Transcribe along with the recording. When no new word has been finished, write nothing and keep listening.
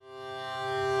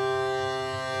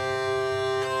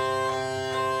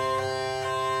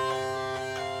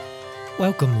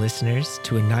Welcome, listeners,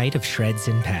 to A Night of Shreds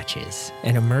and Patches,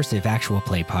 an immersive actual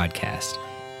play podcast.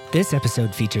 This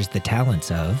episode features the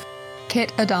talents of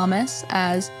Kit Adamus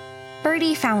as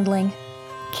Birdie Foundling,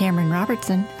 Cameron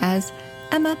Robertson as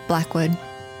Emma Blackwood,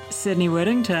 Sydney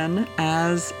Whittington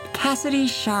as Cassidy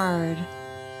Shard,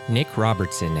 Nick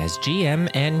Robertson as GM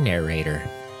and narrator.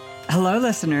 Hello,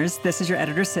 listeners. This is your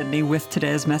editor, Sydney, with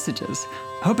today's messages.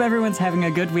 Hope everyone's having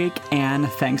a good week, and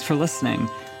thanks for listening.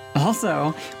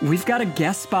 Also, we've got a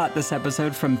guest spot this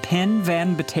episode from Pin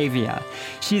Van Batavia.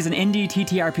 She's an indie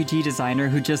TTRPG designer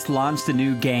who just launched a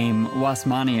new game,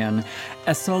 Waspmanian,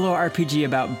 a solo RPG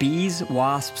about bees,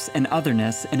 wasps, and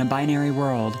otherness in a binary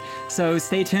world. So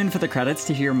stay tuned for the credits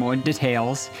to hear more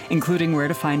details, including where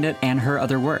to find it and her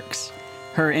other works.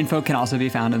 Her info can also be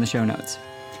found in the show notes.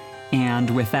 And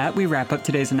with that, we wrap up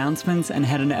today's announcements and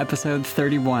head into episode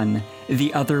 31,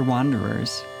 The Other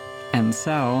Wanderers. And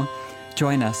so,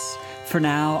 join us. For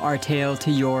now, our tale to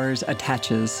yours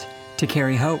attaches to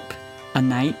carry hope, a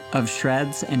night of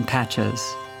shreds and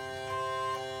patches.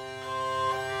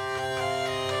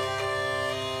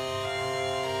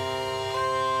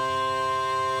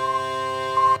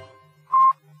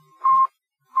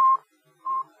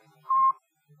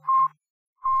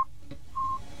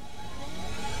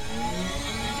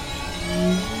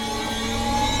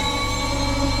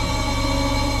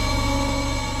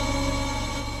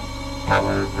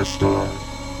 Power restored.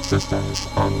 Systems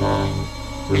online.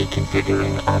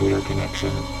 Reconfiguring audio connection.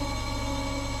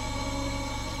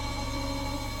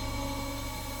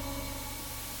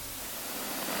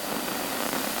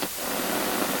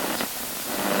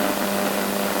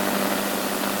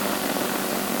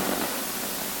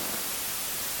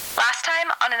 Last time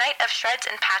on A Night of Shreds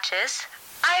and Patches,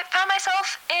 I found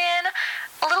myself in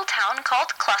a little town called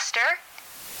Cluster.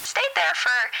 Stayed there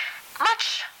for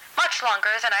much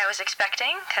longer than I was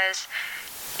expecting, because,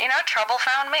 trouble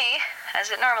found me,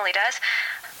 as it normally does.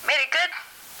 Made a good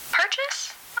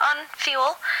purchase on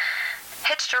fuel.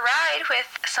 Hitched a ride with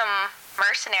some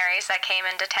mercenaries that came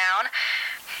into town.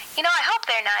 I hope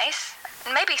they're nice.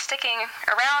 Maybe sticking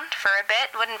around for a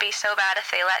bit wouldn't be so bad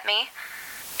if they let me.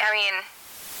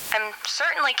 I'm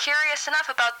certainly curious enough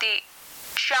about the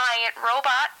giant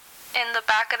robot in the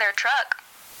back of their truck.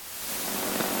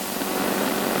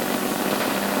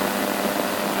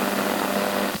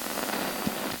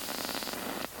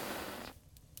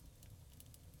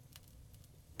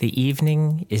 The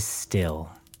evening is still.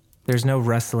 There's no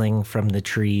rustling from the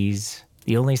trees.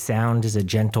 The only sound is a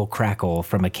gentle crackle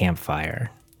from a campfire.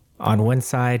 On one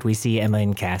side, we see Emma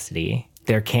and Cassidy,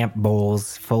 their camp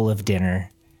bowls full of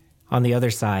dinner. On the other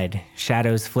side,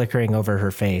 shadows flickering over her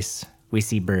face, we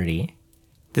see Birdie.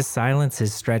 This silence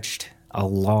has stretched a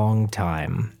long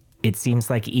time. It seems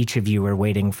like each of you are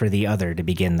waiting for the other to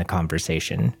begin the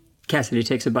conversation. Cassidy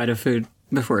takes a bite of food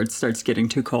before it starts getting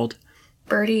too cold.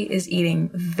 Birdie is eating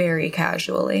very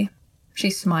casually.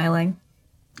 She's smiling.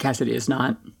 Cassidy is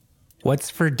not. What's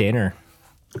for dinner?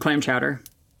 Clam chowder.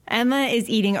 Emma is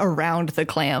eating around the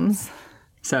clams.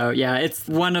 So, yeah, it's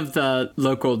one of the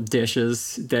local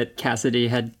dishes that Cassidy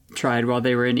had tried while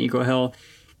they were in Eagle Hill.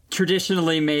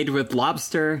 Traditionally made with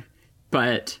lobster,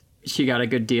 but she got a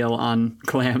good deal on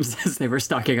clams as they were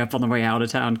stocking up on the way out of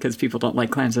town because people don't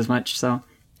like clams as much, so.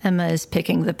 Emma is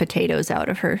picking the potatoes out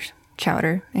of her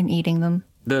chowder and eating them.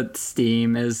 The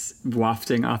steam is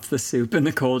wafting off the soup in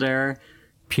the cold air.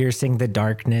 Piercing the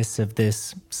darkness of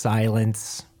this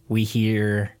silence, we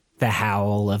hear the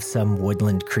howl of some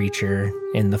woodland creature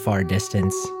in the far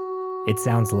distance. It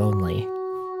sounds lonely.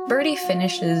 Birdie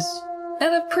finishes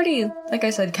at a pretty, like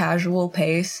I said, casual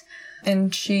pace,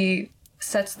 and she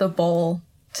sets the bowl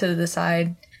to the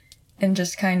side and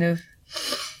just kind of...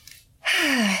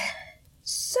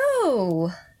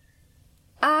 So,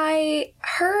 I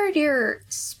heard your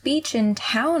speech in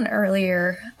town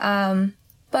earlier,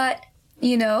 but,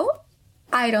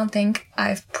 I don't think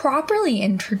I've properly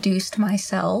introduced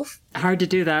myself. Hard to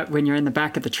do that when you're in the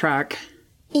back of the truck.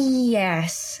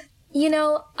 Yes.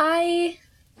 I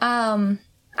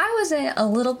was in a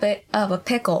little bit of a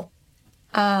pickle,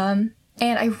 and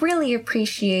I really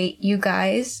appreciate you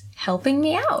guys helping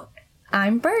me out.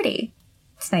 I'm Birdie.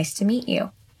 It's nice to meet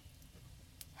you.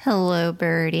 Hello,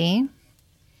 Birdie.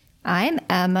 I'm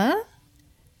Emma.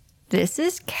 This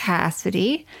is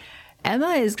Cassidy. Emma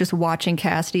is just watching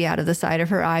Cassidy out of the side of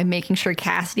her eye, making sure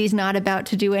Cassidy's not about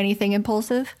to do anything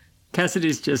impulsive.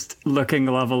 Cassidy's just looking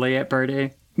levelly at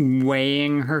Birdie,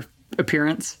 weighing her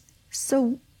appearance.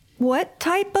 So, what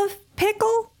type of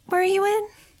pickle were you in?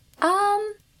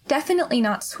 Definitely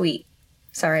not sweet.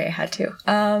 Sorry, I had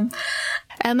to.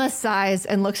 Emma sighs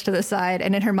and looks to the side,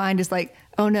 and in her mind is like,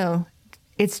 oh no,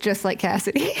 it's just like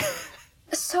Cassidy.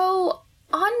 So,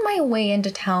 on my way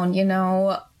into town,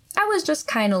 I was just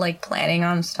kind of like planning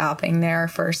on stopping there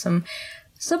for some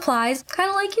supplies, kind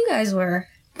of like you guys were.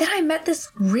 Then I met this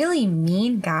really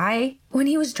mean guy. When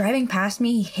he was driving past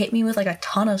me, he hit me with like a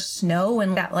ton of snow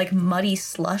and that like muddy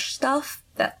slush stuff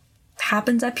that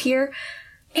happens up here.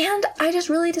 And I just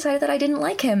really decided that I didn't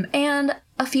like him. And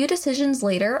a few decisions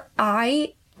later,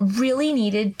 I really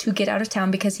needed to get out of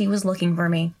town because he was looking for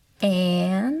me.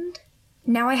 And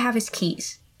now I have his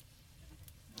keys.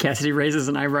 Cassidy raises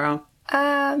an eyebrow.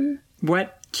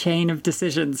 What chain of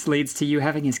decisions leads to you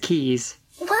having his keys?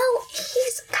 Well,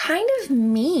 he's kind of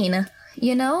mean,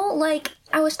 Like,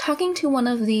 I was talking to one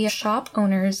of the shop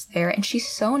owners there, and she's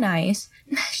so nice.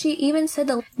 She even said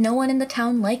that no one in the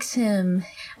town likes him.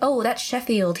 Oh, that's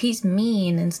Sheffield, he's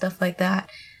mean, and stuff like that.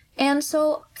 And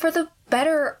so, for the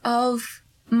better of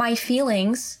my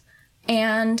feelings,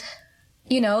 and,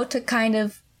 to kind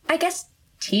of, I guess,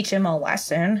 teach him a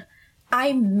lesson,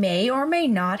 I may or may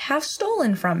not have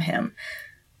stolen from him.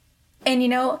 And,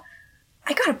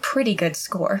 I got a pretty good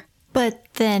score. But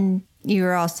then you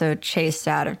were also chased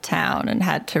out of town and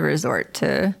had to resort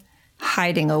to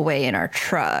hiding away in our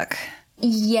truck.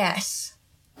 Yes.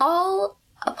 All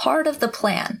a part of the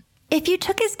plan. If you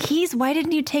took his keys, why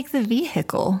didn't you take the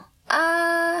vehicle?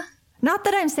 Not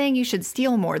that I'm saying you should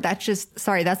steal more. That's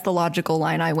the logical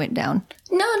line I went down.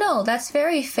 No, that's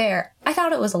very fair. I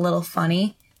thought it was a little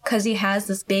funny because he has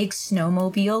this big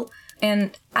snowmobile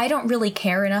and I don't really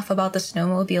care enough about the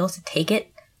snowmobile to take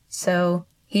it. So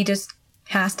he just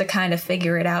has to kind of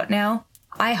figure it out now.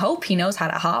 I hope he knows how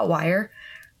to hotwire.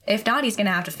 If not, he's going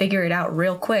to have to figure it out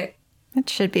real quick. It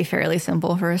should be fairly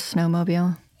simple for a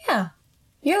snowmobile. Yeah.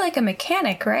 You're like a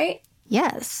mechanic, right?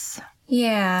 Yes.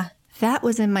 Yeah. That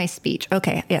was in my speech.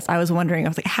 Okay, yes, I was wondering. I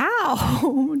was like,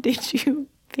 how did you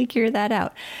figure that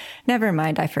out? Never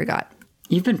mind, I forgot.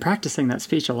 You've been practicing that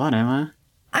speech a lot, Emma.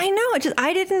 I know.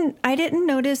 I didn't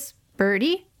notice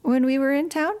Birdie when we were in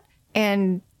town,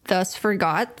 and thus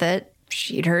forgot that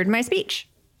she'd heard my speech.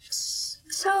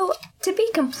 So, to be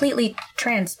completely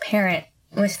transparent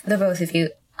with the both of you,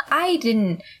 I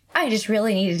just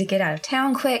really needed to get out of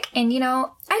town quick, and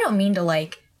I don't mean to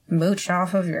mooch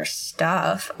off of your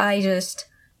stuff.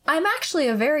 I'm actually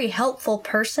a very helpful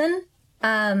person,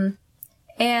 and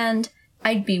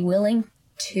I'd be willing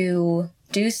to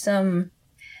do some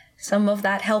of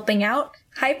that helping out,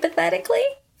 hypothetically,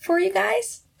 for you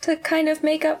guys, to kind of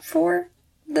make up for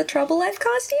the trouble I've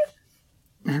caused you.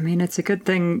 I mean, it's a good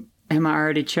thing Emma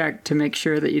already checked to make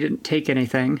sure that you didn't take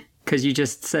anything, because you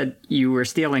just said you were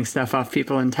stealing stuff off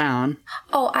people in town.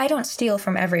 Oh, I don't steal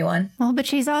from everyone. Well, but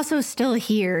she's also still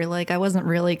here. I wasn't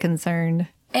really concerned.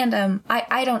 And,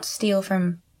 I don't steal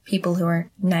from people who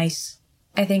are nice.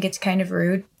 I think it's kind of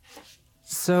rude.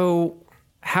 So,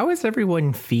 how is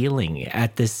everyone feeling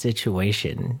at this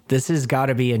situation? This has got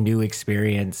to be a new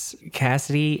experience.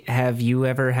 Cassidy, have you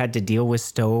ever had to deal with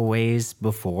stowaways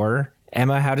before?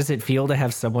 Emma, how does it feel to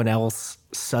have someone else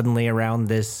suddenly around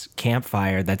this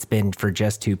campfire that's been for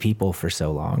just two people for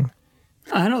so long?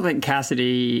 I don't think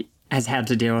Cassidy has had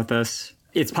to deal with this.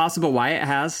 It's possible Wyatt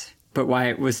has, but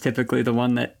Wyatt was typically the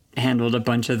one that handled a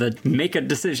bunch of the make a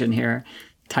decision here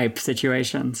type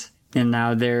situations. And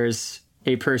now there's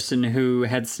a person who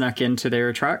had snuck into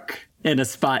their truck in a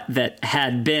spot that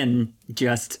had been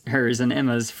just hers and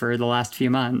Emma's for the last few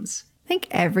months. I think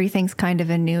everything's kind of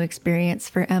a new experience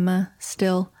for Emma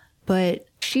still, but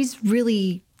she's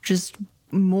really just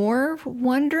more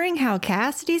wondering how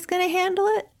Cassidy's going to handle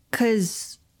it,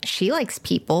 because she likes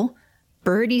people.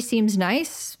 Birdie seems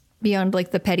nice beyond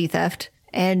the petty theft,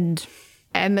 and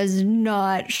Emma's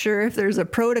not sure if there's a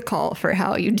protocol for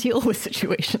how you deal with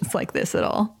situations like this at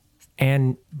all.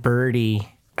 And Birdie,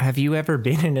 have you ever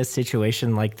been in a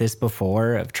situation like this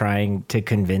before of trying to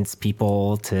convince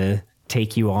people to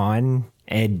take you on?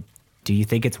 And do you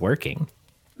think it's working?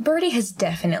 Birdie has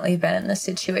definitely been in this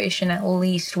situation at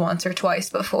least once or twice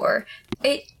before.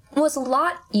 It was a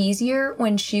lot easier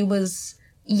when she was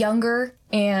younger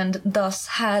and thus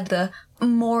had the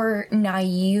more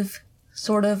naive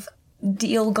sort of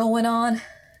deal going on.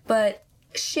 But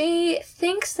she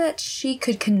thinks that she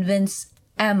could convince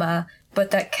Emma, but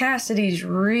that Cassidy's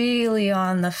really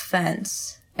on the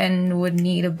fence and would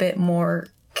need a bit more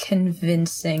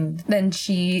convincing than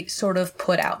she sort of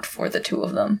put out for the two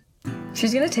of them.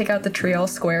 She's gonna take out the Trial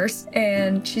squares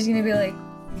and she's gonna be like,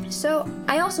 so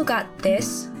I also got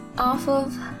this off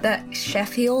of that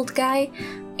Sheffield guy,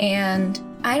 and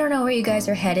I don't know where you guys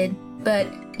are headed, but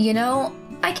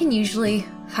I can usually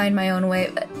find my own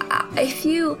way. If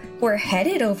you were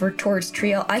headed over towards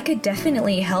Trial, I could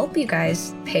definitely help you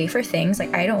guys pay for things.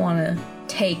 I don't want to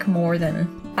take more than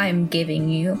I'm giving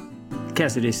you.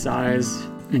 Cassidy sighs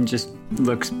and just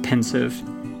looks pensive.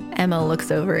 Emma looks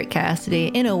over at Cassidy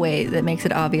in a way that makes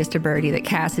it obvious to Birdie that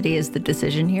Cassidy is the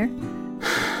decision here.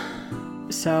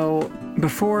 So,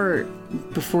 before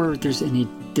there's any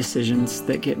decisions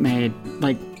that get made,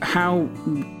 like,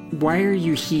 why are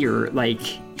you here? Like,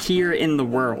 here in the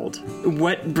world?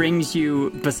 What brings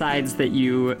you, besides that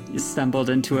you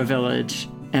stumbled into a village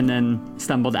and then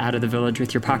stumbled out of the village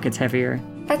with your pockets heavier?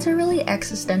 That's a really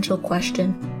existential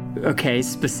question. Okay,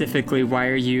 specifically, why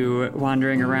are you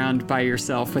wandering around by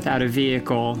yourself without a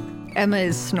vehicle? Emma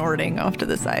is snorting off to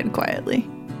the side quietly.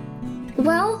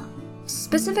 Well,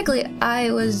 specifically,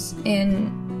 I was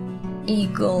in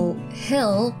Eagle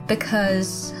Hill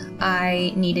because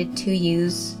I needed to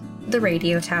use the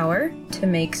radio tower to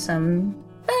make some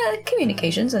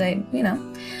communications that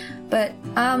but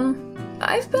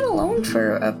I've been alone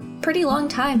for a pretty long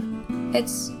time.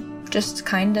 It's just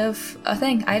kind of a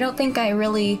thing. I don't think I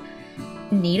really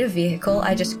need a vehicle.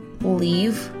 I just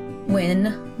leave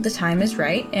when the time is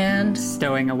right and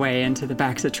Stowing away into the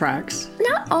backs of trucks.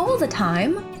 not all the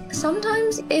time.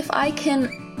 Sometimes if I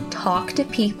can talk to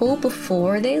people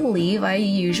before they leave, I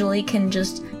usually can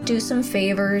just do some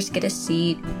favors, get a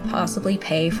seat, possibly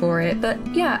pay for it. But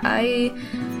yeah, I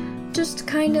just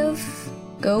kind of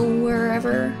go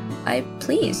wherever I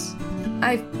please.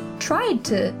 I've tried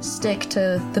to stick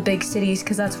to the big cities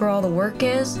because that's where all the work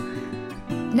is.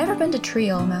 Never been to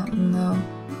Trio Mountain though.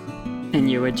 And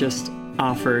you would just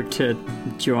offer to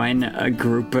join a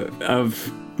group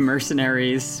of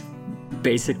mercenaries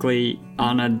basically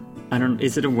on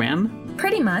is it a whim?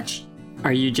 Pretty much.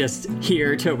 Are you just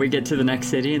here till we get to the next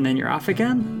city and then you're off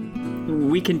again?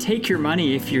 We can take your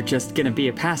money if you're just gonna be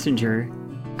a passenger.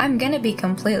 I'm gonna be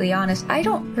completely honest, I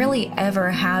don't really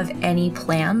ever have any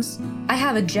plans. I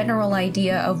have a general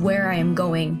idea of where I am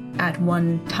going at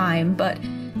one time, but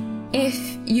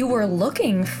if you were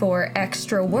looking for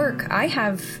extra work, I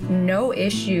have no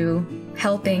issue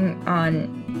helping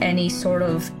on any sort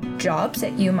of jobs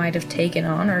that you might have taken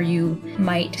on or you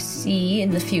might see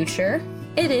in the future.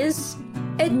 It is,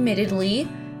 admittedly,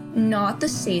 not the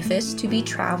safest to be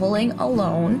traveling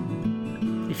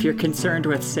alone. If you're concerned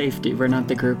with safety, we're not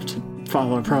the group to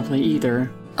follow probably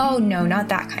either. Oh no, not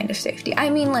that kind of safety. I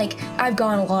mean, like, I've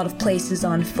gone a lot of places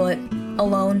on foot,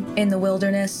 alone, in the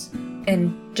wilderness,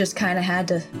 and just kind of had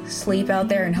to sleep out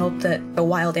there and hope that a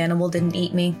wild animal didn't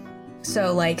eat me.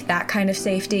 So, like, that kind of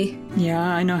safety. Yeah,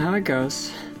 I know how it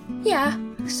goes. Yeah,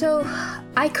 so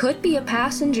I could be a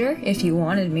passenger if you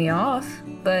wanted me off,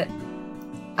 but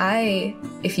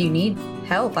if you need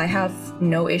help, I have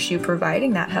no issue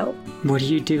providing that help. What do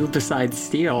you do besides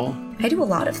steal? I do a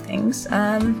lot of things.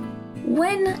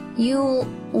 When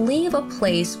you leave a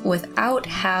place without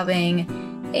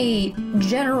having a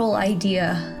general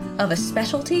idea of a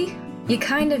specialty, you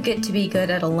kind of get to be good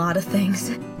at a lot of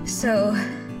things. So,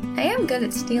 I am good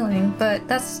at stealing, but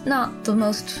that's not the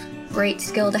most great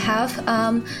skill to have.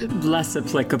 Less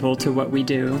applicable to what we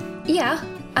do. Yeah,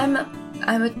 I'm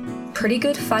a pretty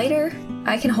good fighter.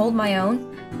 I can hold my own.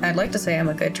 I'd like to say I'm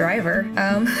a good driver,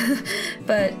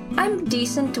 but I'm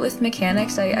decent with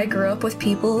mechanics. I grew up with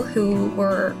people who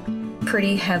were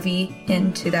pretty heavy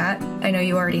into that. I know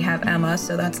you already have Emma,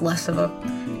 so that's less of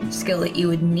a skill that you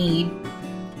would need.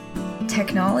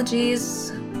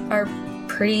 Technologies are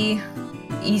pretty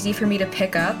easy for me to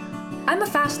pick up. I'm a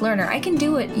fast learner. I can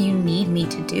do what you need me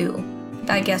to do.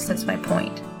 I guess that's my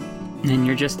point. And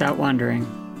you're just out wandering.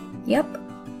 Yep.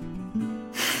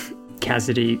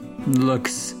 Cassidy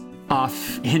looks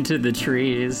off into the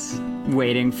trees,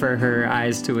 waiting for her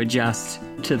eyes to adjust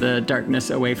to the darkness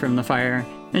away from the fire,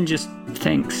 and just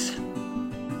thinks,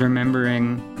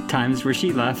 remembering times where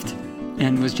she left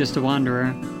and was just a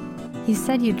wanderer. You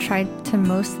said you tried to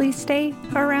mostly stay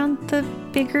around the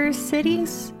bigger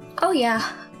cities? Oh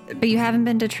yeah, But you haven't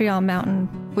been to Treon Mountain.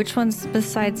 Which ones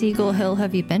besides Eagle Hill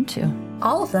have you been to?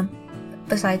 all of them,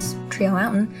 besides Trio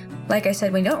Mountain. Like I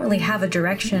said, we don't really have a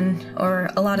direction or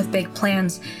a lot of big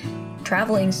plans.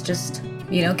 Traveling's just,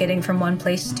 getting from one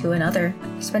place to another.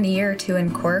 Spent a year or two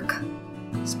in Quirk.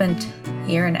 Spent a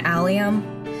year in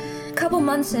Allium. A couple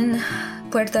months in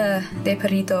Puerto de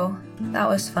Perito. That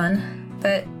was fun.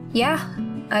 But yeah,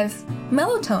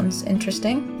 Mellowtone's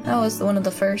interesting. That was one of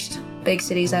the first big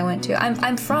cities I went to.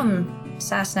 I'm from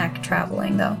Sasnak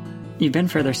traveling, though. You've been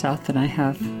further south than I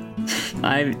have.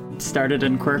 I started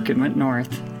in Quirk and went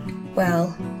north.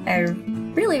 Well, I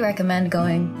really recommend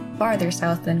going farther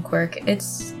south than Quirk.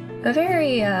 It's a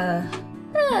very,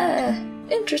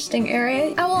 interesting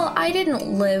area. Well, I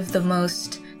didn't live the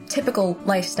most typical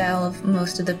lifestyle of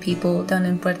most of the people down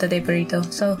in Puerto de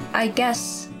Perito, so I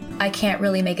guess I can't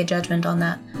really make a judgment on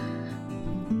that.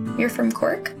 you're from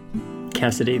Cork?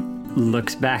 Cassidy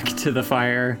looks back to the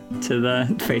fire, to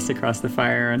the face across the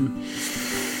fire, and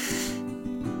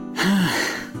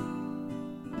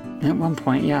at one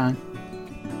point, yeah.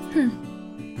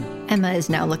 Emma is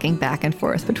now looking back and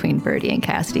forth between Birdie and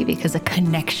Cassidy because a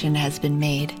connection has been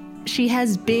made. She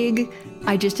has big,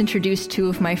 I just introduced 2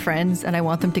 of my friends and I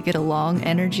want them to get along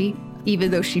energy,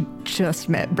 even though she just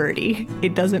met Birdie.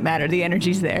 It doesn't matter, the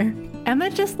energy's there.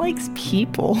 Emma just likes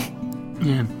people.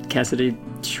 Yeah, Cassidy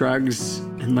shrugs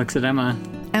and looks at Emma.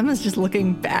 Emma's just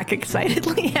looking back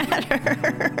excitedly at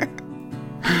her.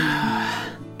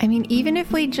 I mean, even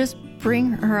if we just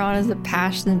bring her on as a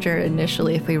passenger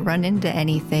initially, if we run into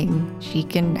anything, she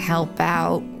can help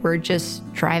out. We're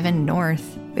just driving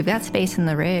north. We've got space in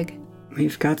the rig.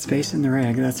 We've got space in the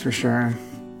rig, that's for sure.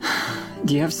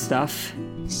 Do you have stuff?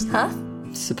 Stuff?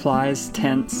 Supplies,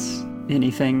 tents,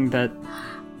 anything that...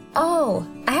 Oh,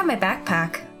 I have my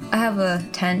backpack. I have a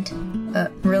tent,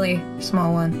 a really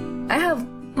small one. I have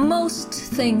most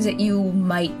things that you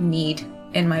might need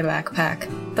in my backpack,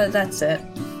 but that's it.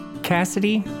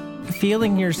 Cassidy,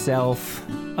 feeling yourself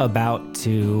about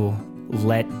to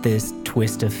let this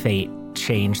twist of fate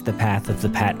change the path of the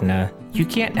Patna, you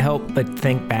can't help but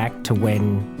think back to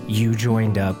when you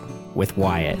joined up with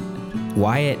Wyatt.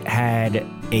 Wyatt had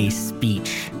a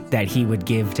speech that he would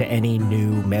give to any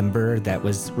new member that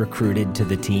was recruited to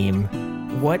the team.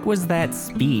 What was that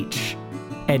speech?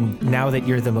 And now that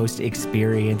you're the most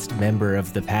experienced member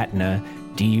of the Patna,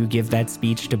 do you give that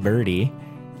speech to Birdie?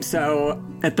 So,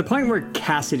 at the point where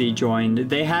Cassidy joined,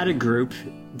 they had a group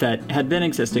that had been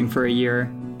existing for a year.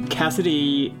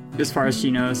 Cassidy, as far as she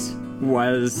knows,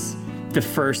 was the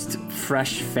first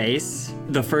fresh face,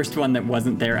 the first one that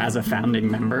wasn't there as a founding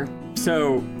member.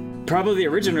 So, probably the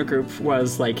original group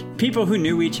was like people who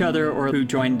knew each other or who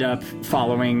joined up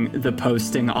following the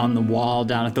posting on the wall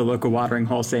down at the local watering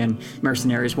hole saying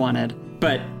mercenaries wanted.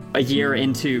 But a year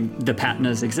into the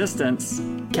Patna's existence,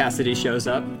 Cassidy shows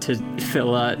up to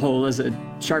fill a hole as a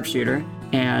sharpshooter.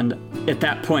 And at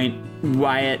that point,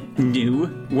 Wyatt knew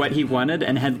what he wanted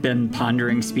and had been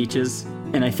pondering speeches.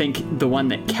 And I think the one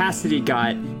that Cassidy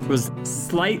got was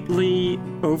slightly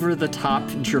over the top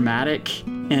dramatic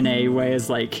in a way as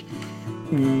like,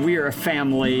 we're a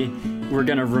family, we're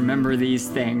gonna remember these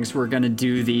things, we're gonna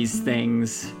do these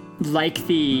things. Like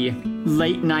the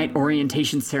late night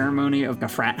orientation ceremony of a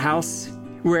frat house,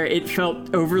 where it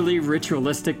felt overly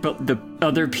ritualistic, but the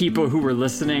other people who were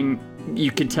listening,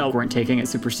 you could tell weren't taking it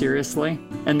super seriously.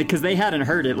 And because they hadn't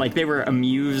heard it, like they were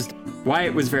amused.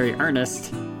 Wyatt was very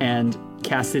earnest, and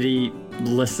Cassidy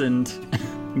listened.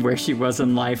 Where she was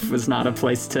in life was not a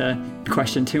place to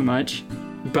question too much.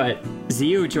 But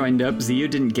Zio joined up. Zio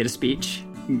didn't get a speech.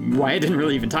 Wyatt didn't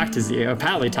really even talk to Zio.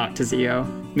 Pally talked to Zio.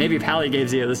 Maybe Pally gave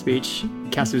Zio the speech.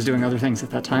 Cassidy was doing other things at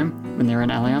that time when they were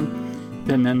in Allium.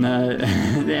 And then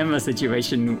the Emma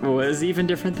situation was even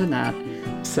different than that.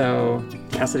 So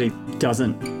Cassidy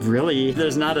doesn't really,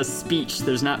 there's not a speech,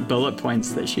 there's not bullet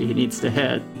points that she needs to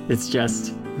hit. It's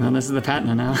just, well, this is the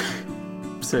Patna now.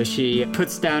 So she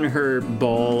puts down her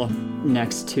bowl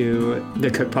next to the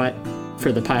cookpot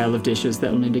for the pile of dishes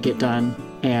that'll need to get done,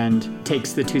 and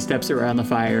takes the 2 steps around the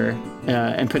fire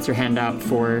and puts her hand out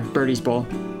for Birdie's bowl.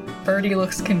 Birdie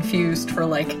looks confused for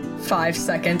like 5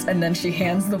 seconds, and then she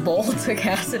hands the bowl to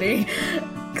Cassidy,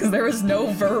 because there was no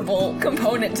verbal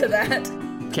component to that.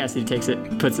 Cassidy takes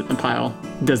it, puts it in the pile,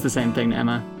 does the same thing to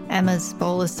Emma. Emma's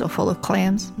bowl is still full of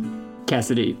clams.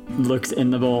 Cassidy looks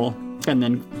in the bowl and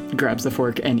then grabs the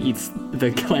fork and eats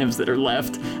the clams that are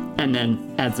left, and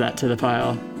then adds that to the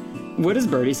pile. What is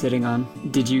Birdie sitting on?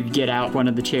 Did you get out one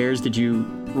of the chairs? Did you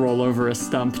roll over a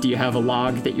stump? Do you have a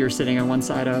log that you're sitting on one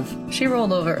side of? She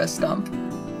rolled over a stump.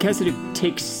 Cassidy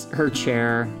takes her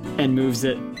chair and moves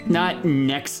it not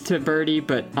next to Birdie,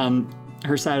 but on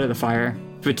her side of the fire,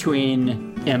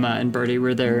 between Emma and Birdie,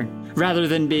 where they're, rather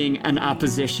than being an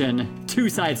opposition, 2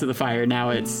 sides of the fire, now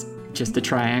it's just a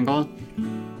triangle.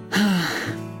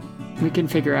 We can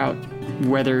figure out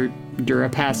whether you're a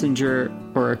passenger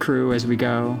or a crew as we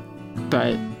go,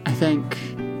 but I think,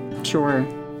 sure,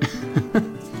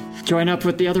 join up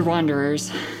with the other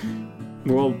wanderers.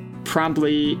 We'll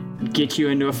promptly get you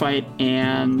into a fight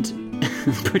and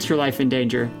put your life in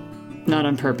danger. Not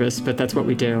on purpose, but that's what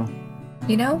we do.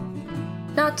 You know,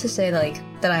 not to say like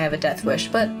that I have a death wish,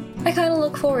 but I kind of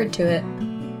look forward to it.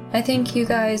 I think you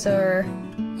guys are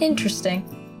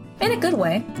interesting. In a good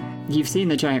way. You've seen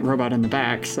the giant robot in the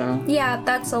back, so... Yeah,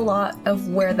 that's a lot of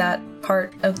where that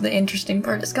part of the interesting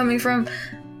part is coming from.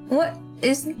 What?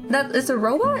 Is that is a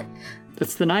robot?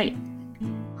 It's the night.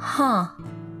 Huh.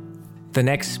 The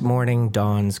next morning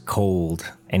dawns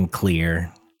cold and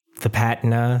clear. the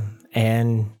Patna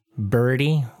and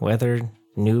Birdie, whether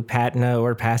new Patna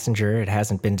or passenger, it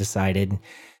hasn't been decided,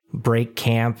 break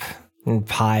camp and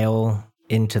pile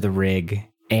into the rig,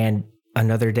 and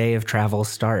another day of travel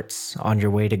starts on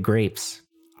your way to Grapes.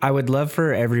 I would love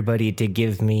for everybody to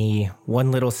give me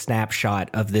one little snapshot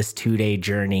of this 2-day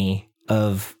journey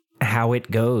of how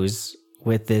it goes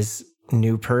with this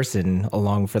new person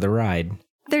along for the ride.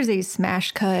 There's a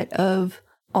smash cut of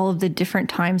all of the different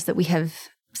times that we have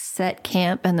set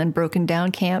camp and then broken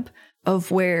down camp,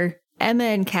 of where Emma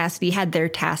and Cassidy had their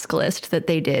task list that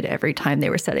they did every time they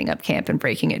were setting up camp and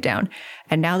breaking it down.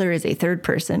 And now there is a third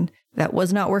person that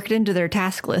was not worked into their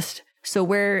task list. So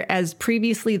whereas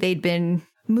previously they'd been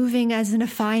moving as in a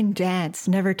fine dance,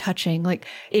 never touching, like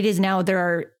it is now there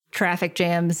are traffic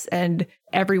jams and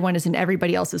everyone is in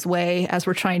everybody else's way as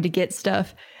we're trying to get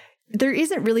stuff. There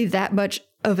isn't really that much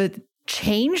of a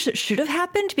change that should have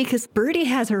happened because Birdie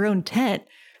has her own tent.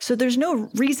 So there's no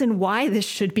reason why this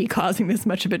should be causing this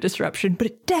much of a disruption, but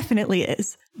it definitely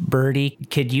is. Birdie,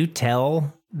 could you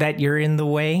tell that you're in the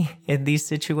way in these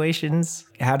situations?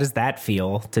 How does that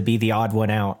feel to be the odd one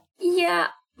out? Yeah,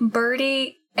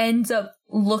 Birdie ends up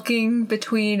looking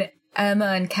between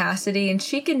Emma and Cassidy, and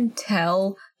she can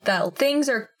tell that things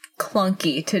are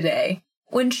clunky today.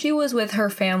 When she was with her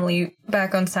family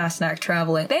back on Sassenach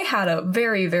traveling, they had a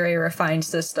very, very refined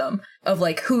system of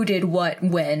like who did what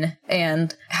when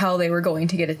and how they were going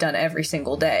to get it done every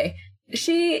single day.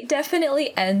 She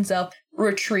definitely ends up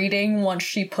retreating once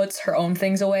she puts her own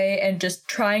things away and just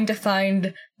trying to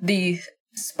find the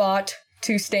spot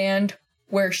to stand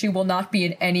where she will not be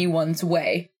in anyone's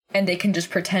way and they can just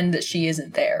pretend that she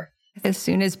isn't there. As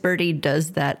soon as Birdie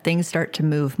does that, things start to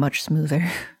move much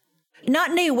smoother.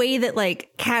 Not in a way that like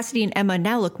Cassidy and Emma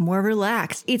now look more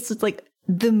relaxed. It's like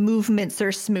the movements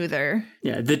are smoother.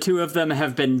 Yeah, the two of them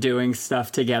have been doing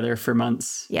stuff together for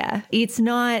months. Yeah, it's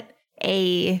not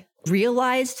a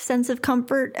realized sense of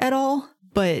comfort at all,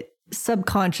 but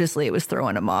subconsciously it was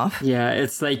throwing them off. Yeah,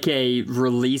 it's like a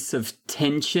release of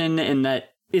tension in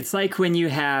that it's like when you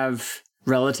have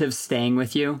relatives staying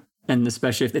with you, and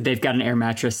especially if they've got an air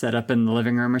mattress set up in the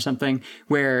living room or something,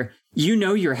 where you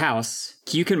know your house,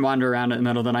 you can wander around in the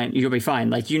middle of the night, you'll be fine.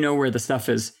 Like, you know where the stuff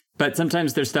is, but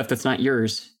sometimes there's stuff that's not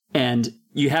yours, and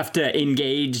you have to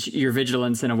engage your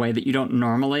vigilance in a way that you don't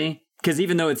normally, because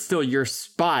even though it's still your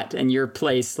spot and your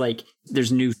place, like,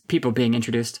 there's new people being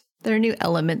introduced. There are new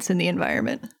elements in the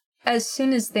environment. As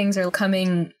soon as things are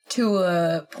coming to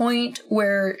a point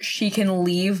where she can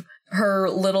leave her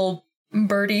little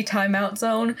Birdie timeout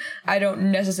zone, I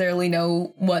don't necessarily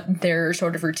know what their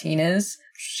sort of routine is.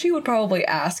 She would probably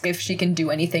ask if she can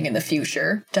do anything in the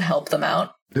future to help them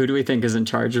out. Who do we think is in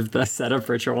charge of the setup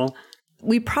ritual?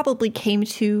 We probably came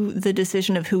to the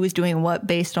decision of who was doing what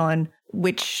based on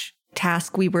which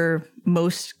task we were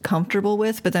most comfortable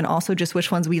with, but then also just which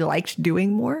ones we liked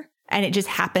doing more. And it just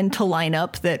happened to line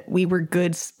up that we were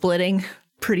good splitting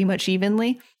pretty much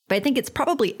evenly. But I think it's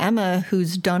probably Emma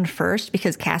who's done first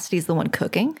because Cassidy's the one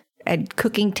cooking. And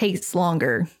cooking takes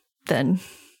longer than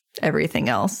everything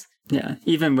else. Yeah,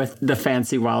 even with the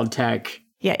fancy wild tech.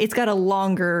 Yeah, it's got a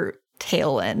longer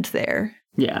tail end there.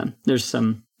 Yeah, there's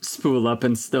some spool up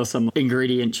and still some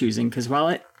ingredient choosing, because while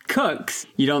it cooks,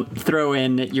 you don't throw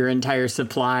in your entire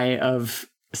supply of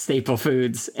staple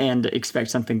foods and expect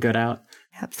something good out.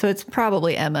 Yep, so it's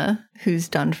probably Emma who's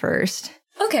done first.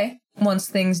 Okay. Once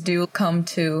things do come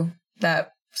to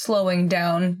that slowing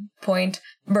down point,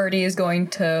 Birdie is going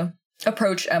to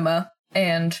approach Emma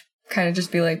and kind of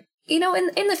just be like, you know,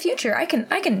 in the future, I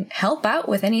can help out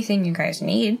with anything you guys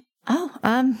need.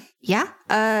 Oh, yeah.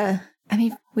 I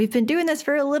mean, we've been doing this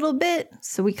for a little bit,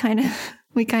 so we kind of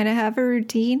have a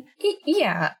routine.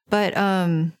 Yeah. But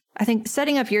I think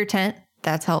setting up your tent,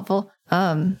 that's helpful.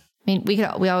 I mean, we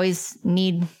always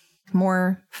need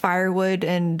more firewood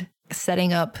and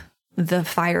setting up the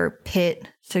fire pit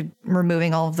to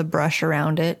removing all of the brush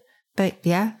around it. But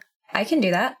yeah. I can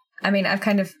do that. I mean, I've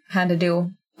kind of had to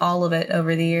do all of it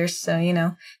over the years, so, you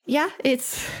know. Yeah,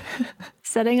 it's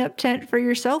setting up tent for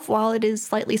yourself while it is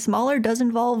slightly smaller does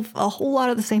involve a whole lot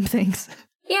of the same things.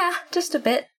 Yeah, just a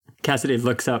bit. Cassidy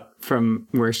looks up from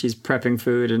where she's prepping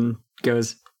food and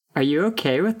goes, "Are you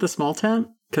okay with the small tent?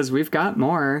 Because we've got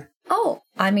more." Oh,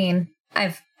 I mean,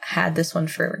 I've had this one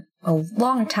for a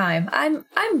long time. I'm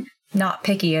not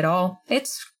picky at all.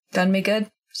 It's done me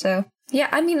good. So, yeah,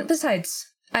 I mean, besides,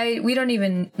 we don't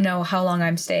even know how long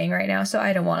I'm staying right now, so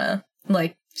I don't want to,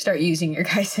 like, start using your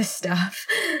guys' stuff.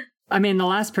 I mean, the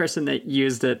last person that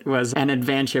used it was an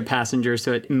Advantia passenger,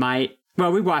 so it might...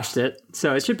 Well, we washed it,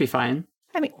 so it should be fine.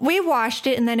 I mean, we washed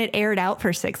it and then it aired out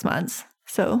for 6 months,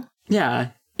 so...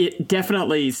 Yeah, It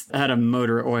definitely had a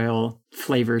motor oil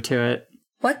flavor to it.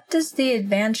 What does the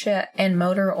Advantia and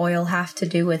motor oil have to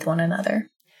do with one another?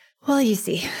 Well, you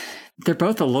see. They're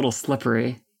both a little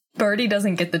slippery. Birdie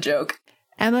doesn't get the joke.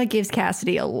 Emma gives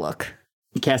Cassidy a look.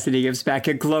 Cassidy gives back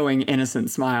a glowing,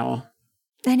 innocent smile.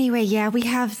 Anyway, yeah, we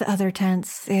have the other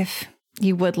tents if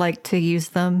you would like to use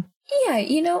them.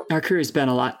 Yeah, Our crew's been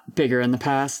a lot bigger in the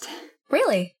past.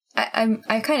 really,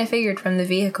 I kind of figured from the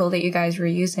vehicle that you guys were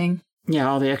using. Yeah,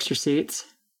 all the extra seats.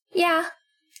 Yeah.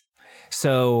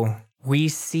 So we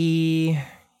see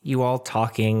you all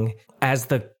talking as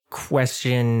the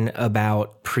question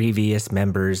about previous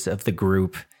members of the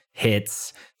group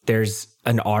hits. There's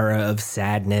an aura of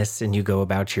sadness and you go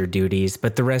about your duties,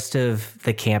 but the rest of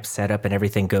the camp setup and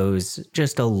everything goes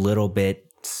just a little bit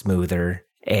smoother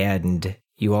and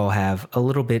you all have a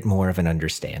little bit more of an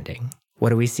understanding. What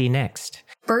do we see next?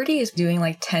 Birdie is doing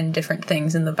like 10 different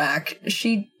things in the back.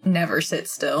 She never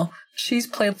sits still. She's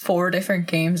played 4 different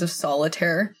games of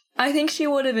solitaire. I think she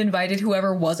would have invited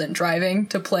whoever wasn't driving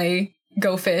to play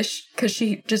Go Fish, because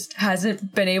she just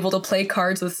hasn't been able to play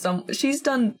cards with She's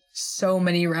done so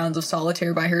many rounds of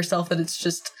solitaire by herself that it's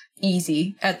just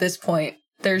easy at this point.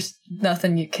 There's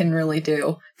nothing you can really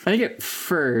do. I think at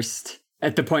first,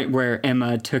 at the point where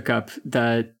Emma took up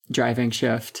the driving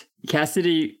shift,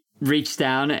 Cassidy reached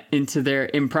down into their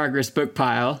in-progress book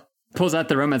pile, pulls out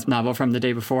the romance novel from the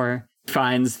day before,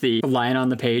 finds the line on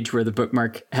the page where the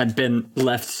bookmark had been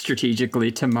left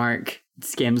strategically to mark,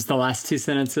 skims the last 2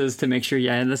 sentences to make sure,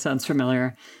 yeah, this sounds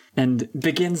familiar, and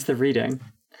begins the reading.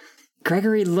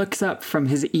 Gregory looks up from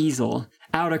his easel,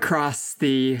 out across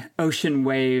the ocean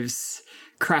waves,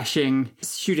 crashing,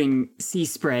 shooting sea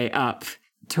spray up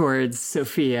towards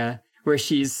Sophia, where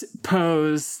she's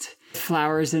posed,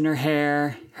 flowers in her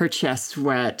hair, her chest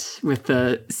wet with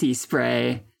the sea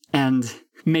spray, and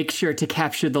makes sure to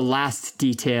capture the last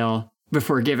detail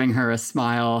before giving her a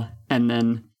smile and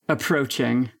then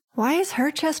approaching. Why is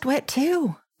her chest wet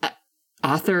too?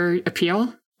 Author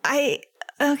appeal?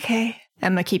 Okay.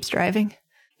 Emma keeps driving.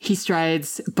 He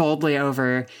strides boldly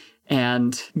over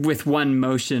and with one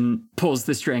motion pulls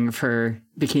the string of her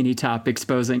bikini top,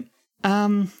 exposing.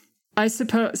 I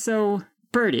suppose, so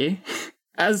Birdie,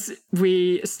 as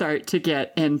we start to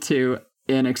get into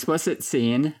an explicit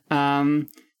scene,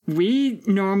 we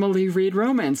normally read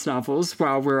romance novels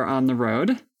while we're on the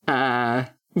road.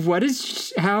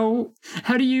 Is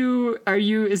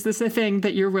this a thing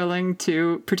that you're willing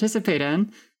to participate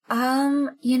in?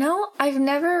 I've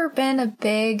never been a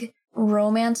big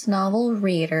romance novel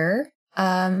reader.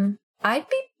 I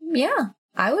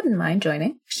wouldn't mind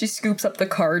joining. She scoops up the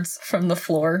cards from the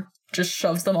floor, just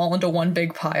shoves them all into one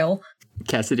big pile.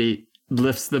 Cassidy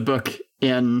lifts the book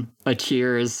in a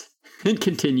cheers and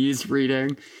continues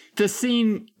reading. The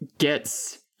scene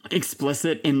gets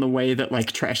explicit in the way that,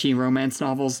 like, trashy romance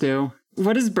novels do.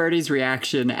 What is Birdie's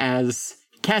reaction as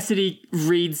Cassidy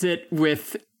reads it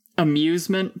with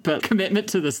amusement but commitment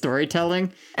to the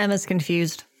storytelling? Emma's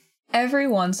confused. Every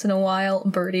once in a while,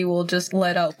 Birdie will just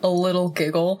let out a little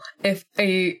giggle if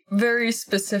a very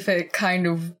specific kind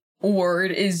of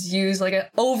word is used, like an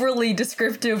overly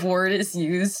descriptive word is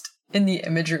used in the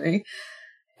imagery.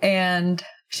 And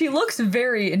she looks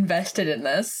very invested in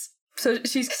this. So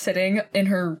she's sitting in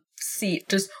her seat,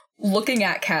 just looking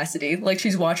at Cassidy like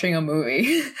she's watching a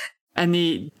movie. And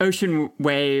the ocean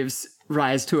waves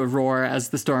rise to a roar as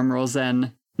the storm rolls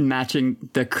in, matching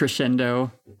the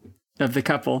crescendo of the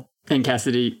couple. And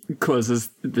Cassidy closes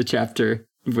the chapter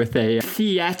with a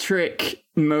theatric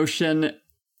motion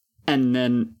and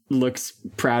then looks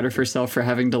proud of herself for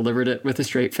having delivered it with a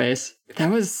straight face. That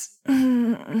was...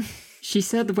 She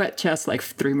said the wet chest like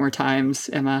 3 more times,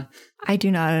 Emma. I do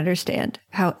not understand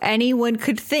how anyone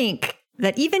could think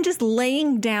that even just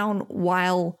laying down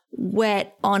while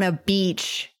wet on a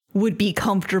beach would be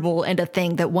comfortable and a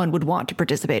thing that one would want to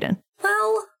participate in.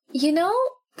 Well,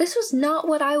 this was not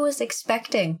what I was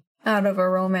expecting out of a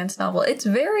romance novel. It's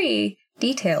very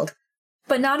detailed,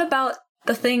 but not about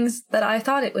the things that I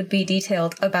thought it would be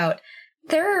detailed about.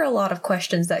 There are a lot of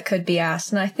questions that could be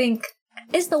asked, and I think,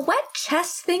 is the wet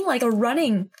chest thing like a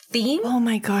running theme? Oh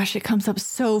my gosh, it comes up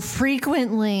so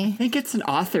frequently. I think it's an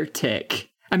author tick.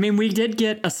 I mean, we did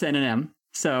get a synonym,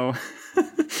 so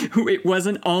it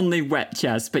wasn't only wet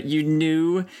chest, but you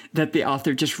knew that the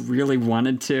author just really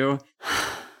wanted to.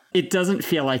 It doesn't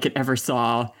feel like it ever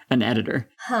saw an editor.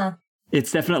 Huh.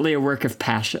 It's definitely a work of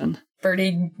passion.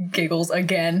 Birdie giggles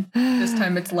again. This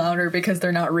time it's louder because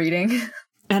they're not reading.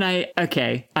 And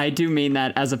I do mean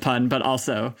that as a pun, but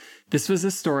also this was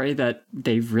a story that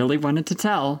they really wanted to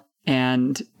tell,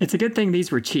 and it's a good thing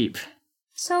these were cheap.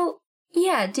 So,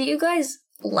 yeah, do you guys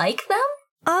like them?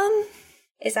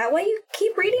 Is that why you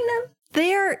keep reading them?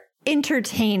 They're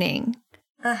entertaining.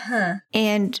 Uh-huh.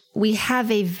 And we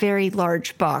have a very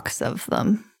large box of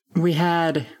them. We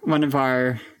had one of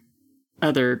our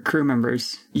other crew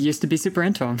members used to be super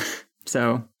into them.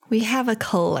 So we have a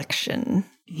collection.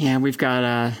 Yeah, we've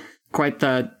got quite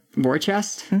the war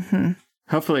chest. Mm-hmm.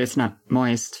 Hopefully it's not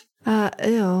moist.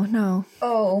 Ew, no.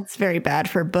 Oh. It's very bad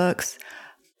for books.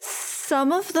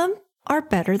 Some of them are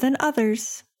better than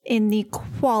others in the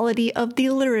quality of the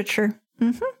literature.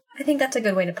 Mm-hmm. I think that's a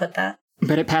good way to put that.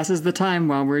 But it passes the time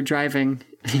while we're driving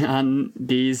on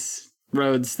these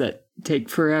roads that take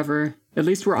forever. At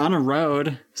least we're on a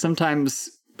road. Sometimes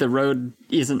the road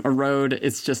isn't a road,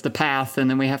 it's just a path, and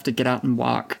then we have to get out and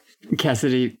walk.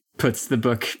 Cassidy puts the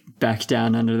book back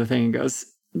down under the thing and goes,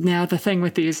 now the thing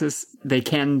with these is they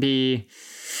can be...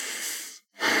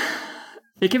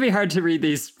 It can be hard to read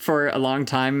these for a long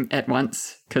time at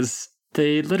once, because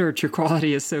the literature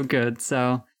quality is so good,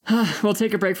 so... We'll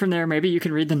take a break from there. Maybe you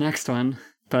can read the next one.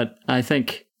 But I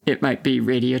think it might be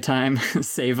radio time.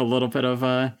 Save a little bit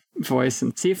of voice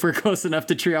and see if we're close enough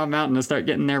to Treeall Mountain to start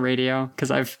getting their radio.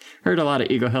 Because I've heard a lot of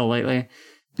Eagle Hill lately.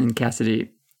 And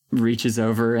Cassidy reaches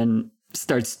over and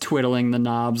starts twiddling the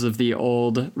knobs of the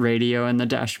old radio in the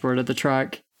dashboard of the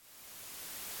truck.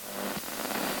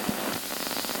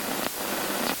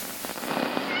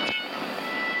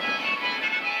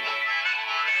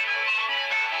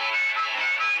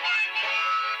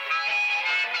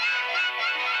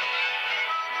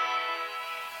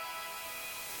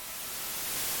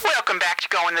 Welcome back to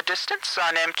Going the Distance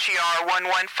on MTR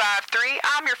 1153.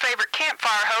 I'm your favorite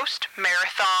campfire host,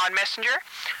 Marathon Messenger.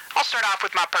 I'll start off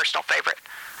with my personal favorite.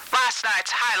 Last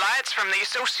night's highlights from the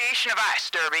Association of Ice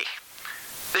Derby.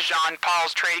 The Jean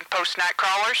Paul's Trading Post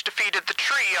Nightcrawlers defeated the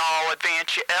Treeall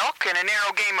Advantia Elk in a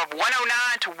narrow game of 109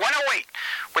 to 108,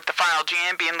 with the final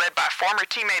GM being led by a former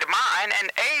teammate of mine and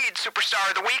AID Superstar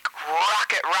of the Week,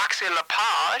 Rocket Roxy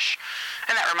Lepage.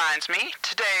 And that reminds me,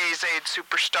 today's AID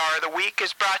Superstar of the Week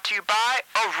is brought to you by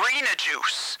Arena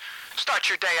Juice. Start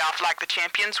your day off like the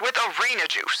champions with Arena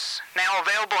Juice. Now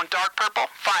available in dark purple.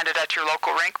 Find it at your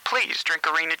local rink. Please drink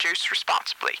Arena Juice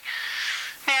responsibly.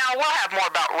 Now, we'll have more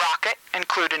about Rocket,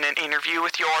 including an interview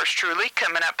with yours truly,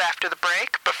 coming up after the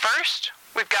break. But first,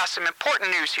 we've got some important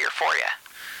news here for you.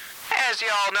 As you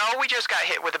all know, we just got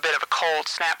hit with a bit of a cold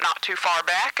snap not too far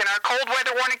back, and our cold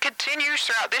weather warning continues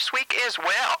throughout this week as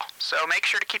well. So make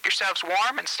sure to keep yourselves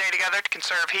warm and stay together to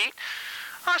conserve heat,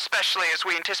 especially as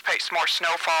we anticipate some more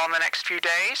snowfall in the next few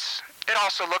days. It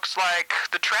also looks like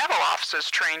the travel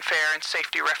office's train fare and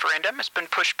safety referendum has been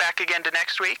pushed back again to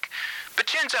next week. But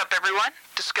chins up, everyone.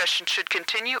 Discussion should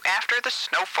continue after the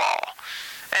snowfall.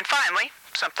 And finally,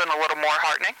 something a little more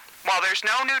heartening. While there's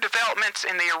no new developments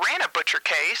in the Arana Butcher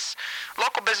case,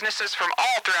 local businesses from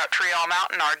all throughout Treeall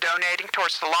Mountain are donating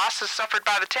towards the losses suffered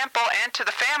by the temple and to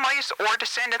the families or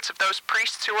descendants of those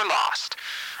priests who were lost.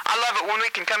 I love it when we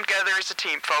can come together as a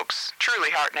team, folks. Truly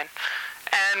heartening.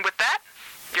 And with that,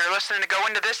 you're listening to Go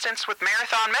Into Distance with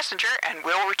Marathon Messenger, and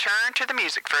we'll return to the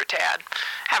music for a tad.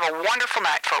 Have a wonderful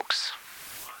night, folks.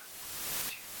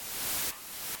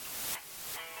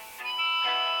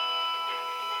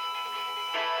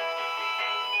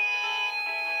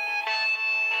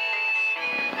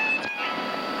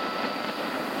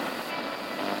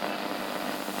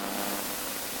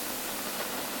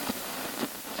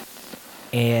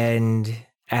 And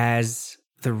as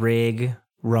the rig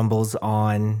rumbles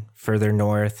on further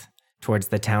north towards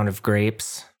the town of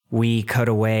Grapes, we cut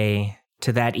away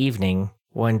to that evening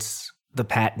once the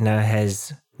Patna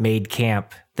has made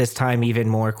camp, this time even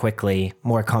more quickly,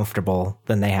 more comfortable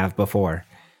than they have before.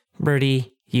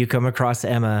 Birdie, you come across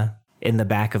Emma in the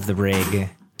back of the rig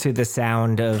to the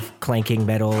sound of clanking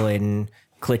metal and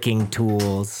clicking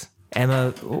tools.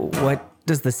 Emma, what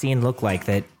does the scene look like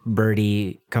that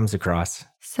Birdie comes across?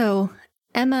 So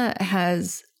Emma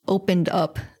has opened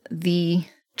up the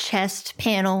chest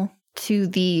panel to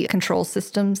the control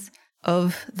systems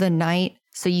of the Knight,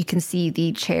 so you can see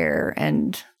the chair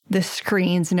and the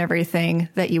screens and everything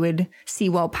that you would see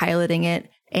while piloting it.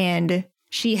 And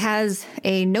she has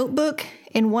a notebook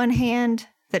in one hand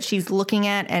that she's looking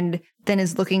at, and then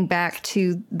is looking back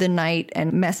to the Knight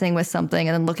and messing with something,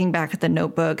 and then looking back at the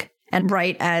notebook. And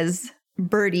right as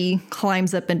Birdie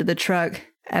climbs up into the truck,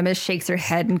 Emma shakes her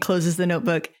head and closes the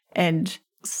notebook and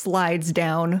slides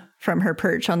down from her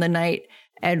perch on the Knight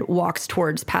and walks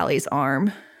towards Pally's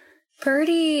arm.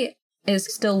 Birdie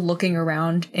is still looking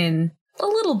around in a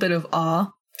little bit of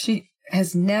awe. She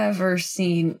has never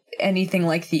seen anything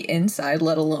like the inside,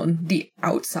 let alone the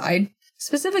outside.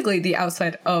 Specifically, the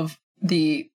outside of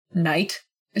the Knight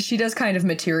She does kind of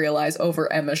materialize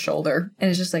over Emma's shoulder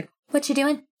and is just like, what you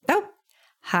doing? Oh,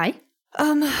 hi.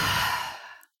 I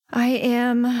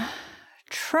am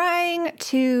trying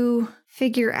to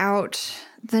figure out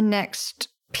the next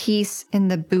piece in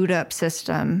the boot up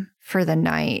system for the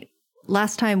night.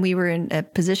 Last time we were in a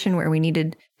position where we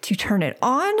needed to turn it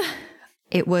on.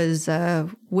 It was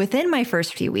within my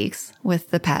first few weeks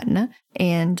with the Patna,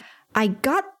 and I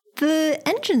got the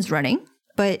engines running,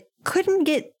 but couldn't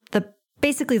get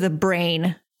basically the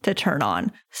brain to turn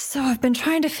on. So I've been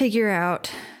trying to figure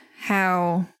out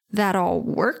how that all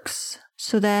works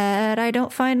so that I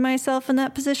don't find myself in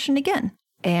that position again.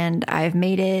 And I've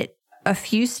made it a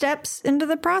few steps into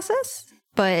the process,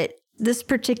 but this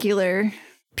particular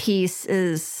piece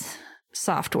is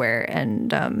software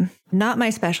and not my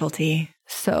specialty.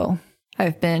 So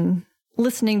I've been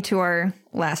listening to our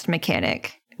last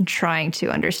mechanic and trying to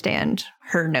understand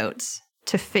her notes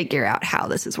to figure out how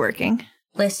this is working.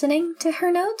 Listening to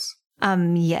her notes?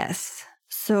 Yes.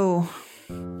 So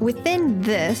within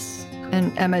this,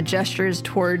 and Emma gestures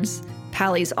towards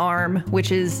Pally's arm,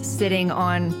 which is sitting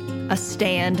on a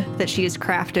stand that she has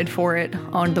crafted for it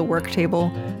on the work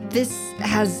table. This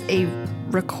has a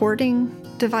recording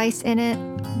device in it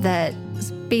that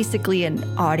is basically an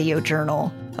audio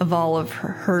journal of all of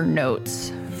her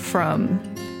notes from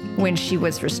when she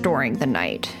was restoring the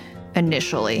night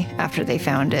initially after they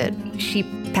found it. She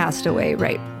passed away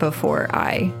right before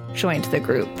I joined the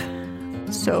group.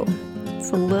 So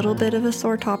it's a little bit of a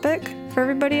sore topic for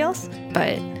everybody else,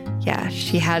 but yeah,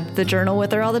 she had the journal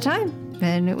with her all the time,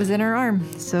 and it was in her arm,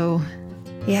 so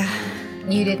yeah.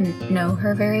 You didn't know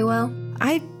her very well?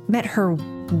 I met her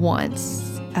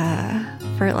once,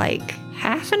 for like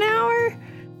half an hour.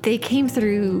 They came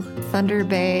through Thunder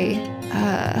Bay,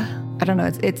 I don't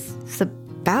know, it's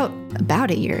about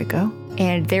a year ago,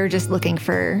 and they were just looking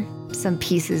for some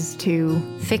pieces to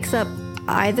fix up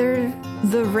either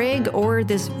the rig or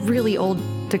this really old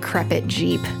decrepit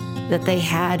Jeep that they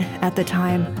had at the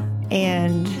time.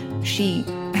 And she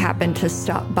happened to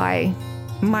stop by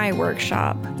my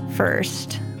workshop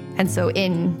first. And so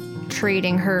in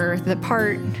trading her the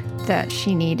part that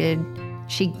she needed,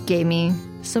 she gave me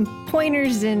some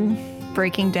pointers in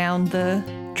breaking down the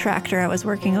tractor I was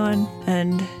working on.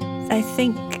 And I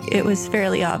think it was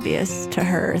fairly obvious to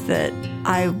her that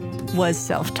I was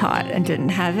self-taught and didn't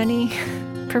have any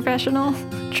professional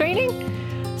training.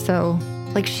 So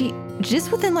like she,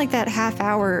 just within like that half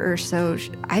hour or so,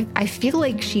 I feel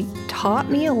like she taught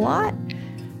me a lot,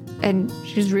 and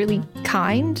she was really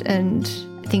kind, and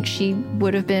I think she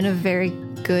would have been a very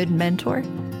good mentor.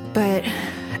 But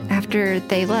after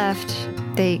they left,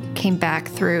 they came back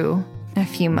through a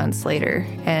few months later,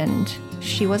 and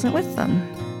she wasn't with them.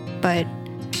 But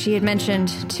she had mentioned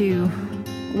to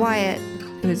Wyatt,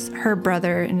 who was her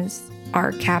brother and is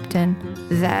our captain,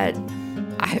 that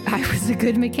I was a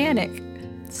good mechanic.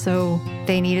 So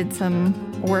they needed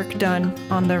some work done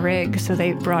on the rig, so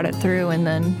they brought it through and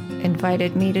then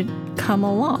invited me to come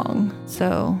along.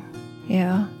 So,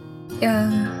 yeah.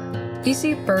 Yeah. You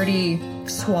see Birdie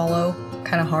swallow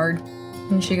kind of hard,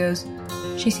 and she goes,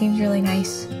 She seems really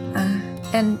nice.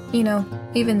 And, you know,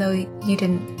 even though you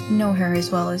didn't know her as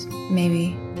well as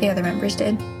maybe the other members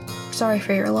did, sorry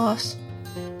for your loss.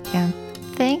 Yeah.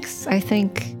 Thanks. I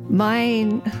think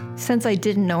mine, since I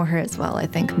didn't know her as well, I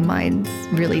think mine's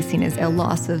really seen as a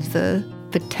loss of the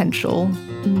potential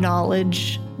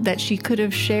knowledge that she could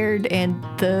have shared, and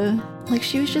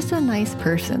she was just a nice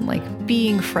person. Like,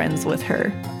 being friends with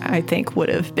her, I think, would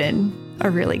have been a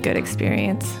really good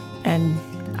experience. And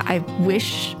I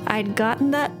wish I'd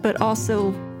gotten that, but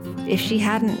also if she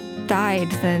hadn't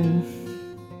died, then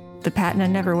the Patna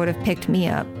never would have picked me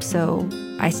up. So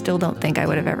I still don't think I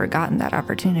would have ever gotten that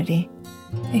opportunity.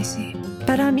 I see.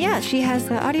 But yeah, she has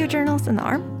the audio journals in the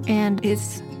arm, and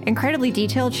it's incredibly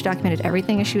detailed. She documented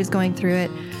everything as she was going through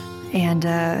it. And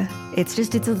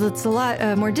it's a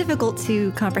lot more difficult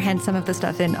to comprehend some of the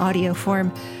stuff in audio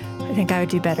form. I think I would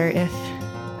do better if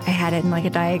I had it in like a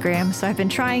diagram. So I've been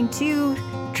trying to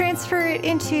transfer it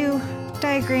into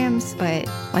diagrams, but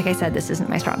like I said, this isn't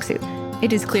my strong suit.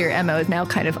 It is clear Emma is now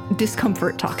kind of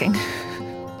discomfort talking.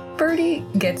 Birdie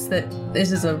gets that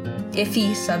this is a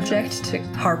iffy subject to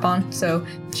harp on, so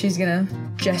she's gonna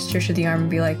gesture to the arm and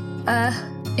be like,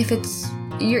 if it's,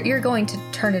 you're going to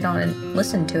turn it on and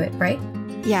listen to it, right?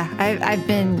 Yeah, I've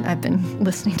been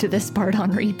listening to this part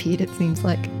on repeat, it seems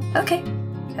like. Okay.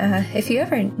 If you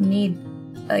ever need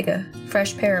like a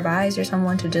fresh pair of eyes or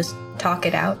someone to just talk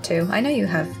it out to, I know you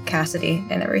have Cassidy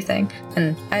and everything,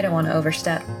 and I don't want to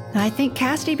overstep. I think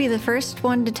Cassidy be the first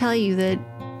one to tell you that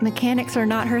mechanics are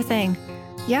not her thing.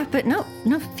 Yeah, but no,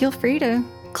 feel free to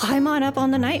climb on up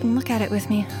on the knight and look at it with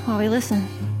me while we listen.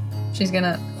 She's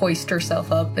gonna hoist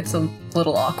herself up. It's a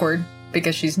little awkward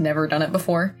because she's never done it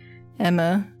before.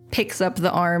 Emma picks up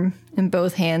the arm in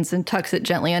both hands and tucks it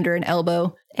gently under an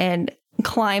elbow and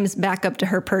climbs back up to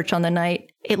her perch on the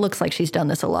knight. It looks like she's done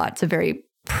this a lot. It's a very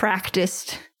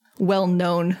practiced,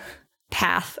 well-known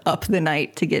path up the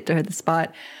knight to get to the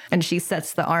spot. And she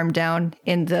sets the arm down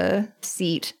in the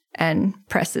seat and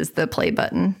presses the play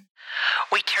button.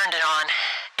 We turned it on.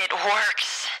 It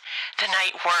works. The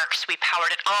night works. We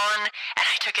powered it on, and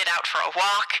I took it out for a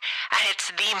walk, and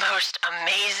it's the most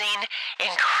amazing,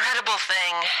 incredible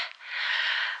thing.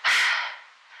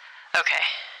 Okay.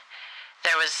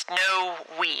 There was no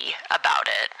we about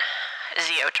it.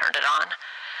 Zio turned it on.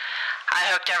 I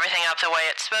hooked everything up the way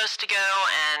it's supposed to go,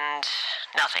 and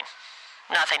nothing.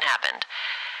 Nothing happened.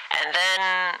 And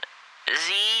then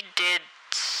Z did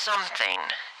something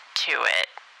to it,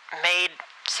 made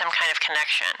some kind of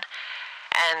connection,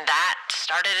 and that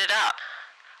started it up.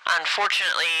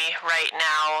 Unfortunately, right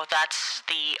now, that's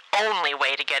the only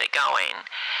way to get it going.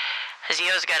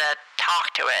 Zio's gotta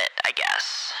talk to it, I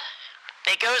guess.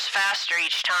 It goes faster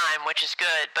each time, which is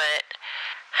good, but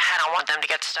I don't want them to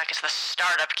get stuck as the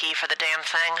startup key for the damn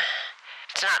thing.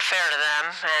 It's not fair to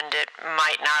them, and it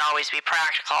might not always be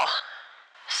practical.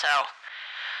 So,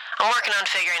 I'm working on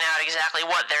figuring out exactly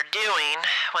what they're doing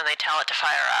when they tell it to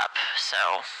fire up,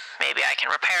 so maybe I can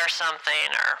repair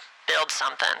something or build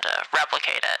something to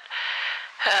replicate it.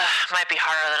 Might be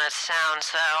harder than it sounds,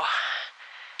 though.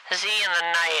 Z and the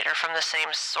Knight are from the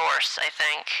same source, I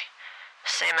think.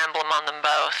 Same emblem on them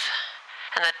both.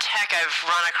 And the tech I've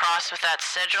run across with that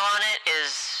sigil on it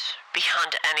is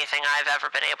beyond anything I've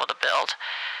ever been able to build.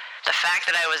 The fact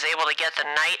that I was able to get the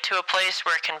Knight to a place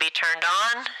where it can be turned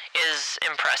on is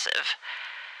impressive.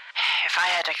 If I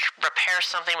had to repair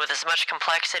something with as much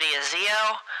complexity as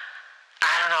Zio,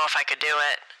 I don't know if I could do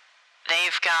it.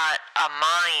 They've got a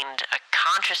mind, a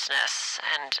consciousness,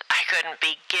 and I couldn't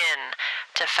begin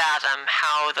to fathom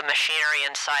how the machinery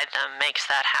inside them makes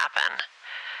that happen.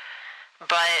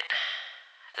 But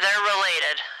they're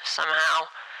related somehow.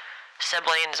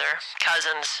 Siblings or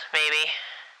cousins, maybe.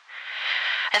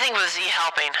 I think with Z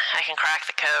helping, I can crack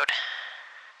the code.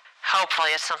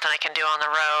 Hopefully it's something I can do on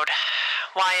the road.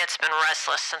 Wyatt's been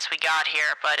restless since we got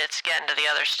here, but it's getting to the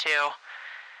others too.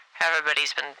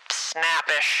 Everybody's been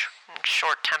snappish,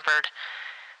 short-tempered,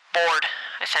 bored,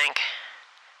 I think.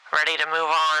 Ready to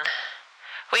move on.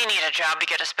 We need a job to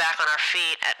get us back on our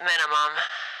feet, at minimum.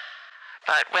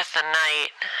 But with the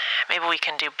Knight, maybe we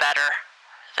can do better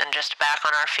than just back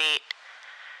on our feet.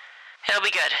 It'll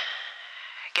be good.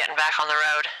 Getting back on the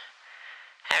road.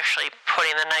 Actually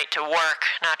putting the Knight to work,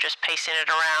 not just pacing it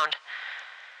around.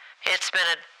 It's been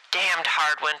a damned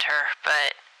hard winter,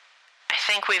 but I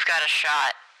think we've got a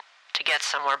shot to get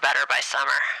somewhere better by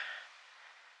summer.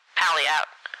 Pally out.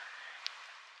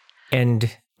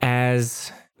 And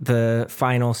as the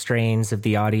final strains of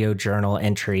the audio journal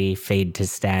entry fade to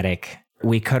static,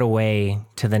 we cut away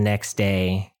to the next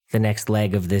day, the next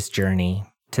leg of this journey,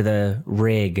 to the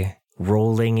rig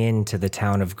rolling into the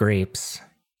town of Grapes.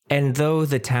 And though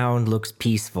the town looks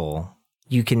peaceful,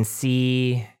 you can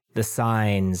see the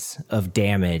signs of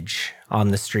damage on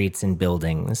the streets and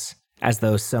buildings, as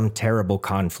though some terrible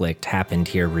conflict happened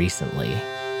here recently.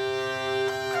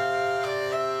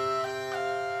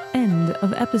 End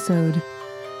of episode.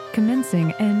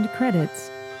 Commencing end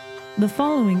credits. The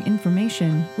following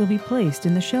information will be placed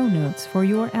in the show notes for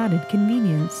your added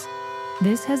convenience.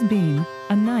 This has been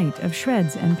A Night of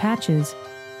Shreds and Patches,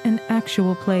 an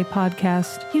actual play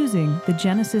podcast using the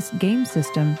Genesis game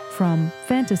system from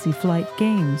Fantasy Flight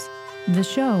Games. The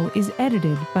show is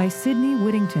edited by Sydney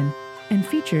Whittington and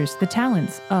features the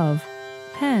talents of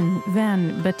Pen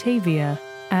Van Batavia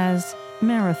as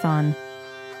Marathon.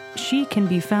 She can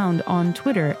be found on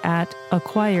Twitter at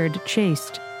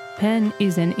AcquiredChaste. Pen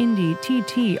is an indie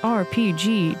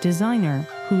TTRPG designer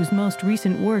whose most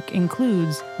recent work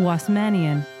includes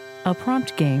Waspmanian, a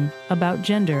prompt game about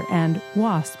gender and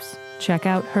wasps. Check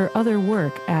out her other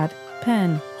work at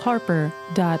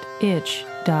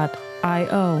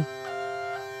penharper.itch.io.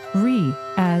 Ree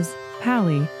as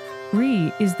Pally.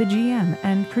 Ree is the GM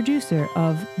and producer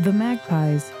of The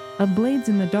Magpies, a Blades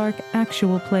in the Dark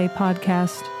actual play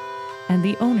podcast, and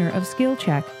the owner of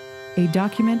SkillCheck, a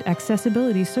document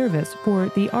accessibility service for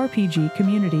the RPG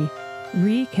community.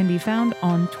 Ree can be found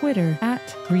on Twitter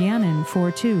at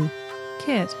Rhiannon42.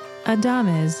 Kit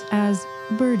Adames as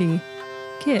Birdie.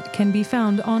 Kit can be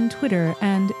found on Twitter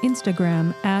and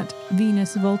Instagram at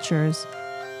Venus Vultures.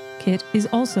 Kit is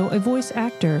also a voice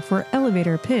actor for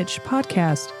Elevator Pitch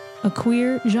Podcast. a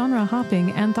queer,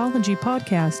 genre-hopping anthology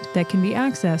podcast that can be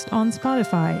accessed on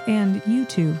Spotify and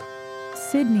YouTube.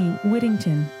 Sydney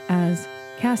Whittington as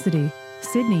Cassidy.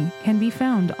 Sydney can be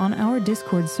found on our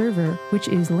Discord server, which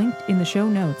is linked in the show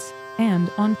notes, and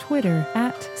on Twitter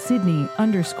at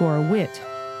Sydney_Wit.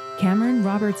 Cameron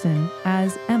Robertson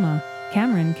as Emma.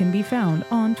 Cameron can be found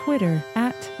on Twitter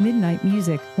at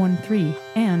MidnightMusic13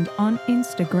 and on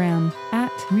Instagram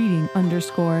at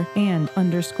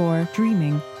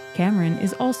reading_and_dreaming. Cameron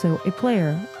is also a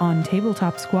player on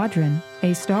Tabletop Squadron,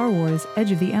 a Star Wars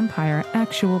Edge of the Empire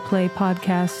actual play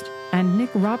podcast, and Nick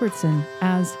Robertson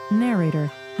as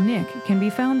narrator. Nick can be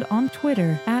found on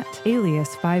Twitter at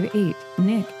Alias58.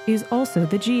 Nick is also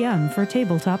the GM for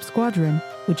Tabletop Squadron,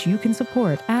 which you can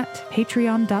support at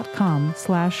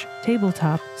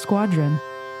patreon.com/Tabletop Squadron.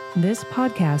 This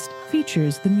podcast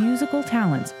features the musical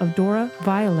talents of Dora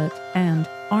Violet and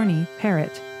Arnie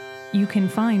Parrott. You can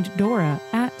find Dora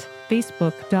at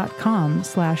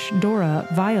facebook.com/Dora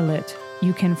Violet.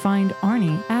 You can find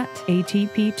Arnie at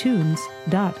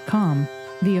atptunes.com.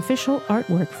 The official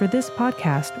artwork for this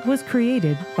podcast was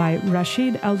created by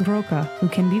Rashid Aldroka, who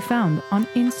can be found on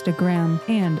Instagram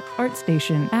and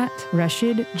ArtStation at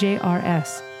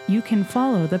RashidJRS. You can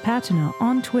follow the Patina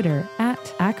on Twitter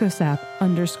at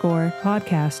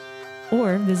ACOSAP_podcast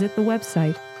or visit the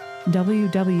website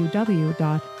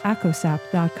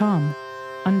www.acosap.com.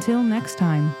 Until next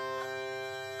time,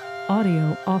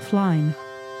 audio offline.